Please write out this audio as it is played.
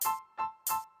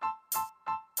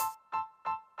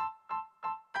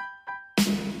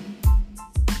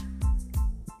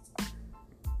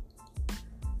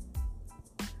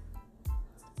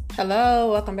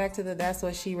Hello, welcome back to the That's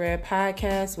What She Read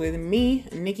podcast with me,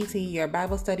 Nikki T, your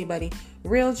Bible study buddy,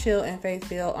 real chill and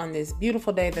faith-filled on this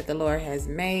beautiful day that the Lord has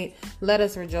made. Let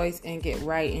us rejoice and get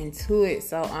right into it.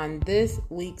 So on this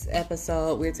week's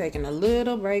episode, we're taking a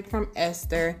little break from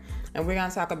Esther, and we're going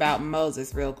to talk about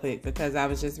Moses real quick because I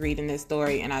was just reading this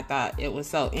story and I thought it was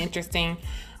so interesting,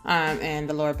 and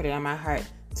the Lord put it on my heart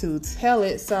to tell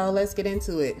it. So let's get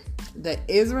into it. The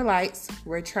Israelites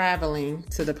were traveling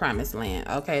to the promised land.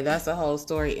 Okay, that's a whole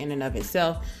story in and of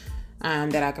itself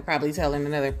that I could probably tell in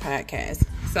another podcast.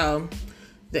 So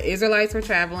the Israelites were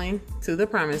traveling to the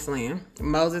promised land.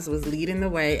 Moses was leading the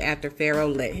way after Pharaoh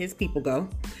let his people go.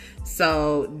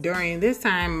 So during this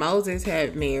time, Moses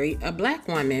had married a black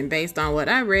woman. Based on what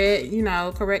I read,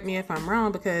 correct me if I'm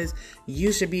wrong, because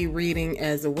you should be reading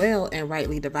as well and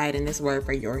rightly dividing this word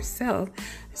for yourself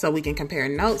so we can compare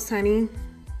notes, honey.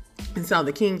 And so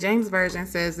the King James Version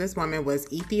says this woman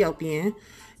was Ethiopian,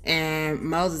 and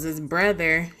Moses'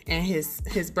 brother and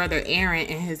his brother Aaron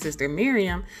and his sister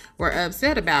Miriam were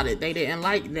upset about it. They didn't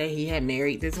like that he had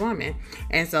married this woman.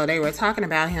 And so they were talking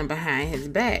about him behind his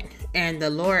back. And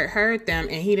the Lord heard them,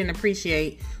 and he didn't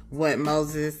appreciate what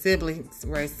Moses' siblings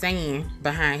were saying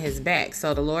behind his back.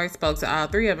 So the Lord spoke to all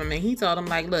three of them, and he told them,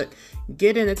 look,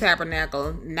 get in the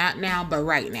tabernacle, not now, but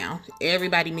right now.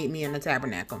 Everybody meet me in the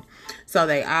tabernacle. So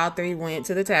they all three went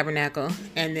to the tabernacle,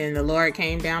 and then the Lord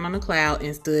came down on a cloud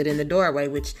and stood in the doorway,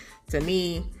 which to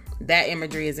me, that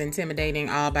imagery is intimidating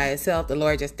all by itself. The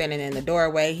Lord just standing in the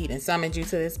doorway. He done summoned you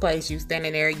to this place. You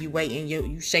standing there, you waiting,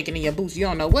 you shaking in your boots. You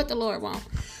don't know what the Lord wants.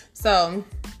 So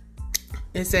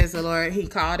it says the Lord, he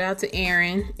called out to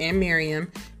Aaron and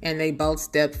Miriam, and they both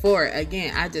stepped forward.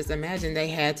 Again, I just imagine they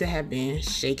had to have been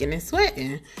shaking and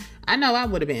sweating. I know I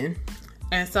would have been.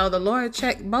 And so the Lord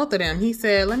checked both of them. He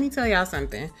said, let me tell y'all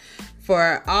something.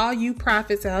 For all you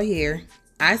prophets out here,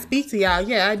 I speak to y'all.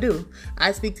 Yeah, I do.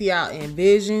 I speak to y'all in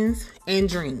visions and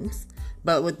dreams.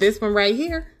 But with this one right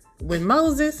here, with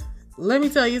Moses, let me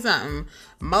tell you something.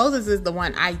 Moses is the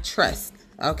one I trust.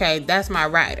 Okay, that's my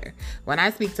rider. When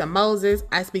I speak to Moses,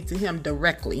 I speak to him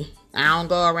directly. I don't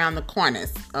go around the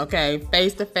corners. Okay,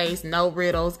 face to face, no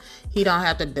riddles. He don't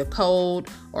have to decode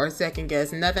or second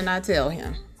guess nothing I tell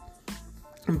him.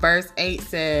 Verse 8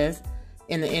 says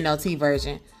in the NLT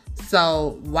version,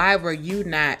 so why were you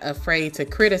not afraid to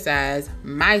criticize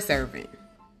my servant,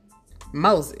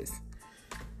 Moses?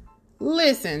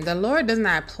 Listen, the Lord does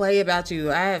not play about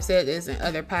you. I have said this in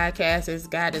other podcasts.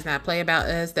 God does not play about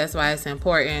us. That's why it's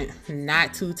important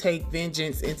not to take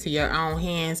vengeance into your own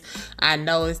hands. I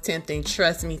know it's tempting.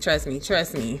 Trust me.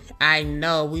 I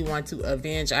know we want to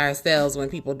avenge ourselves when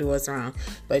people do us wrong,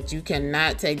 but you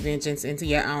cannot take vengeance into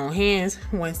your own hands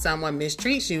when someone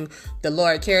mistreats you. The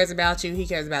Lord cares about you. He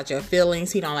cares about your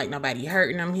feelings. He don't like nobody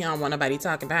hurting him. He don't want nobody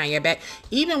talking behind your back,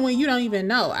 even when you don't even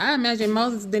know. I imagine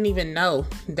Moses didn't even know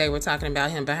they were talking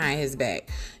about him behind his back.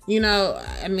 I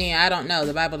don't know.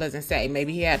 The Bible doesn't say.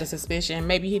 Maybe he had a suspicion.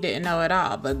 Maybe he didn't know at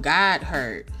all. But God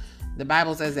heard. The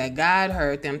Bible says that God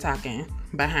heard them talking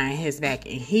behind his back,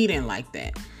 and he didn't like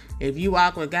that. If you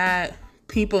walk with God,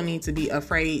 people need to be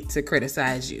afraid to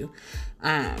criticize you.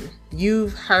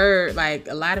 You've heard,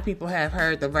 a lot of people have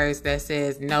heard the verse that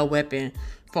says, no weapon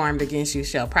formed against you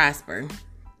shall prosper.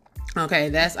 Okay,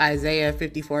 that's Isaiah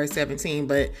 54:17.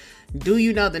 But do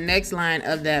you know the next line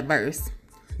of that verse?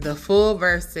 The full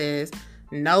verse says,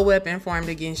 no weapon formed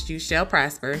against you shall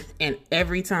prosper, and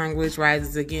every tongue which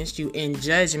rises against you in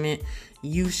judgment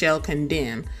you shall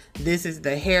condemn. This is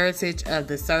the heritage of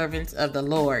the servants of the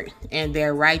Lord, and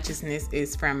their righteousness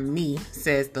is from me,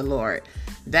 says the Lord.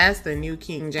 That's the New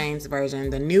King James Version.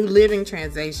 The New Living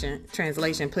Translation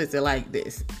puts it like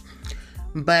this.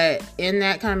 But in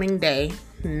that coming day,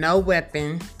 no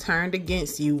weapon turned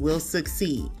against you will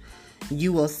succeed.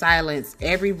 You will silence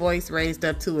every voice raised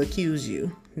up to accuse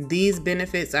you. These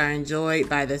benefits are enjoyed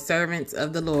by the servants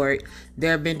of the Lord.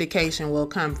 Their vindication will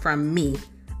come from me.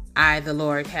 I, the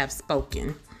Lord, have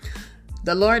spoken.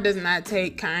 The Lord does not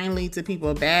take kindly to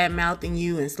people bad-mouthing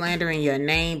you and slandering your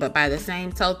name, but by the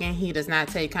same token, he does not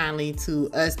take kindly to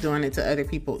us doing it to other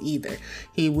people either.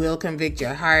 He will convict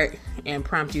your heart and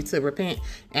prompt you to repent,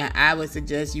 and I would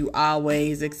suggest you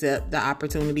always accept the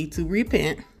opportunity to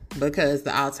repent, because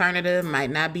the alternative might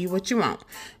not be what you want.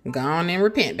 Go on and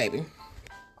repent, baby.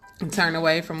 And turn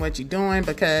away from what you're doing,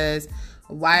 because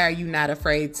why are you not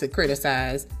afraid to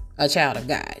criticize a child of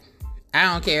God?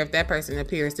 I don't care if that person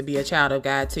appears to be a child of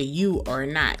God to you or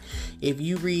not. If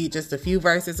you read just a few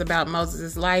verses about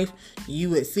Moses' life, you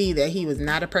would see that he was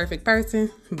not a perfect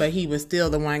person, but he was still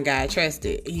the one God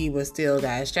trusted. He was still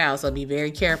God's child. So be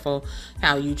very careful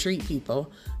how you treat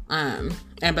people. And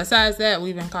besides that,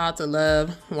 we've been called to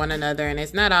love one another, and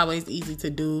it's not always easy to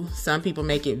do. Some people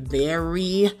make it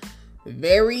very,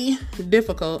 very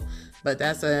difficult, but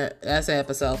that's an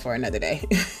episode for another day.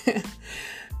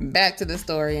 Back to the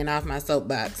story and off my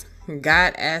soapbox.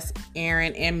 God asked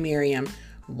Aaron and Miriam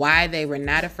why they were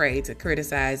not afraid to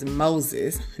criticize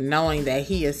Moses, knowing that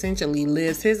he essentially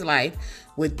lives his life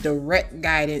with direct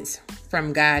guidance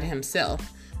from God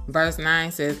himself. Verse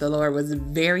 9 says the Lord was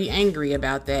very angry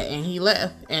about that, and he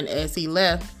left. And as he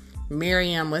left,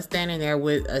 Miriam was standing there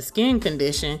with a skin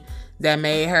condition that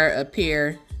made her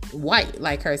appear white,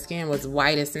 like her skin was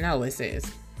white as snow, it says.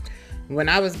 When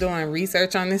I was doing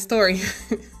research on this story,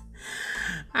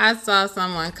 I saw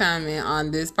someone comment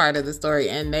on this part of the story,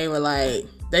 and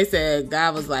they said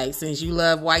God was like, since you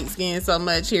love white skin so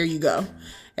much, here you go.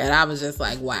 And I was just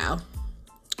like, wow,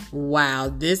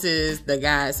 this is the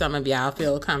guy some of y'all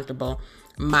feel comfortable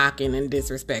mocking and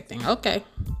disrespecting. Okay.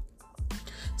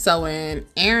 So when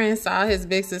Aaron saw his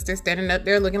big sister standing up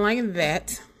there looking like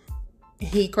that,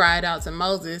 he cried out to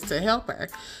Moses to help her.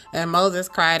 And Moses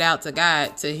cried out to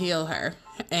God to heal her.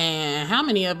 And how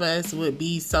many of us would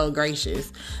be so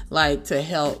gracious, like to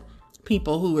help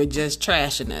people who are just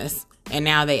trashing us, and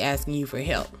now they asking you for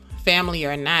help? Family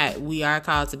or not, we are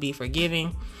called to be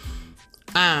forgiving.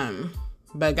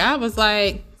 But God was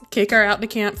like, kick her out the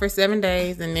camp for 7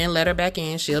 days and then let her back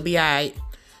in. She'll be all right.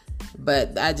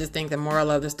 But I just think the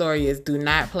moral of the story is do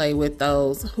not play with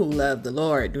those who love the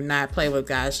Lord. Do not play with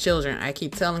God's children. I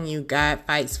keep telling you, God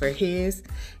fights for his,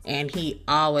 and he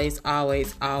always,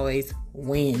 always, always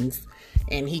wins.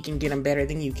 And he can get them better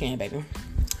than you can, baby.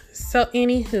 So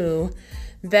anywho,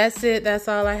 that's it. That's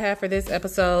all I have for this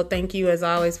episode. Thank you, as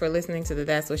always, for listening to the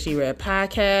That's What She Read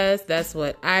podcast. That's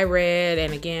what I read.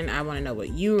 And again, I want to know what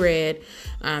you read.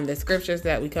 The scriptures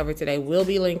that we covered today will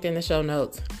be linked in the show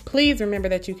notes. Please remember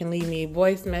that you can leave me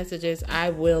voice messages. I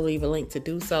will leave a link to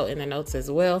do so in the notes as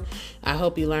well. I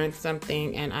hope you learned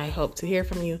something, and I hope to hear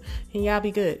from you. And y'all be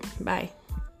good. Bye.